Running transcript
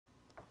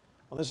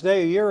On this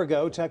day a year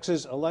ago,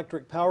 Texas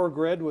electric power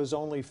grid was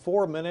only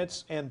 4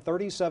 minutes and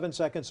 37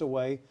 seconds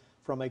away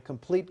from a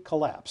complete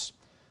collapse.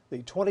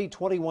 The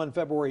 2021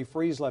 February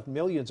freeze left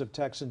millions of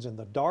Texans in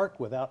the dark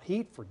without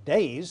heat for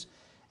days,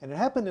 and it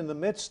happened in the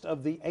midst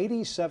of the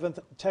 87th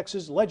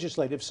Texas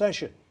legislative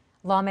session.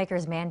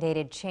 Lawmakers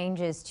mandated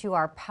changes to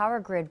our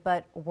power grid,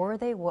 but were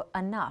they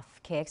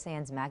enough?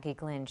 KXAN's Maggie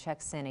Glynn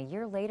checks in a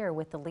year later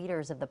with the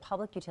leaders of the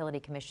Public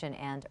Utility Commission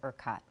and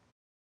ERCOT.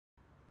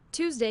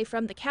 Tuesday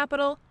from the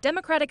Capitol,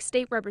 Democratic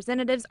state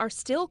representatives are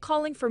still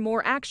calling for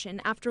more action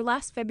after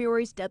last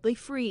February's deadly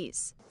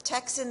freeze.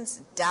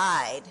 Texans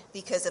died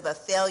because of a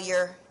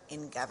failure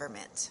in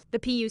government. The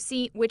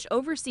PUC, which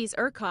oversees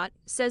ERCOT,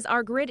 says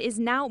our grid is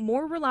now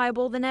more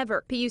reliable than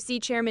ever.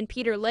 PUC Chairman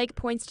Peter Lake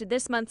points to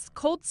this month's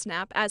cold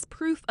snap as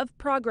proof of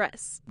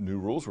progress. New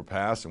rules were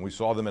passed, and we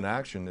saw them in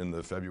action in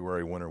the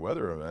February winter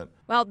weather event.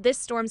 While this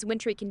storm's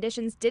wintry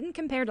conditions didn't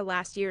compare to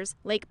last year's,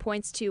 Lake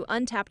points to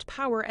untapped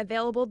power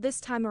available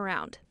this time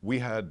around. We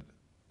had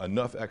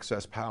enough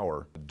excess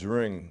power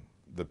during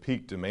the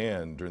peak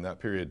demand during that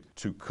period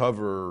to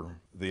cover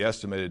the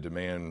estimated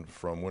demand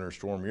from Winter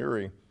Storm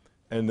Uri,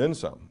 and then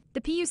some. The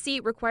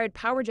PUC required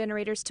power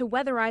generators to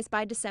weatherize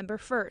by December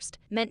 1st,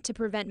 meant to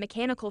prevent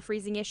mechanical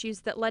freezing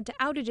issues that led to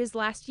outages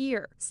last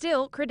year.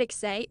 Still, critics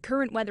say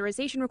current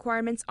weatherization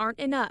requirements aren't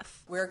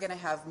enough. We're going to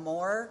have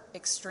more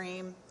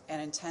extreme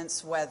and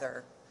intense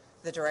weather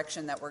the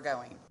direction that we're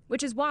going.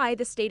 Which is why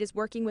the state is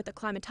working with a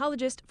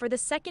climatologist for the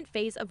second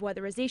phase of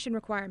weatherization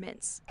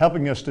requirements,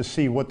 helping us to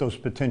see what those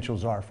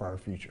potentials are for our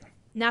future.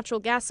 Natural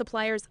gas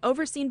suppliers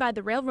overseen by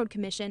the Railroad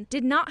Commission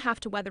did not have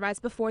to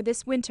weatherize before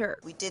this winter.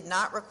 We did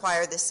not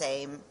require the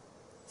same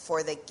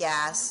for the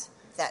gas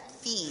that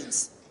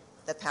feeds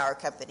the power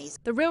companies.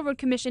 The Railroad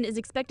Commission is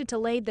expected to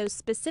lay those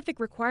specific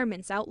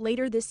requirements out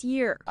later this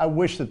year. I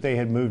wish that they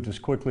had moved as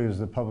quickly as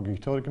the Public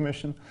Utility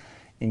Commission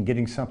in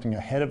getting something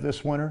ahead of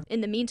this winter.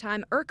 In the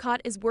meantime, ERCOT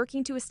is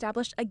working to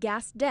establish a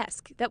gas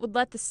desk that would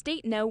let the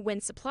state know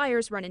when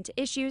suppliers run into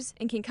issues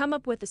and can come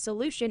up with a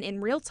solution in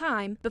real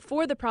time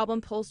before the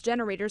problem pulls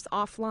generators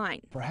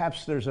offline.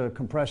 Perhaps there's a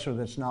compressor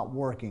that's not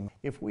working.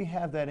 If we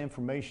have that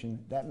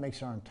information, that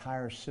makes our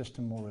entire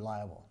system more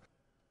reliable.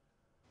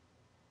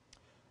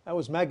 That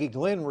was Maggie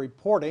Glynn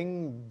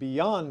reporting.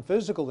 Beyond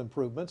physical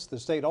improvements, the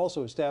state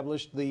also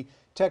established the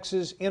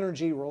Texas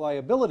Energy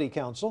Reliability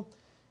Council.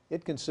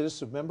 It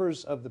consists of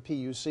members of the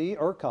PUC,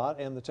 ERCOT,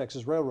 and the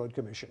Texas Railroad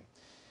Commission,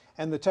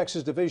 and the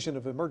Texas Division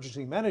of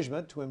Emergency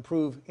Management to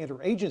improve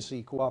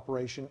interagency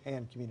cooperation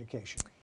and communication.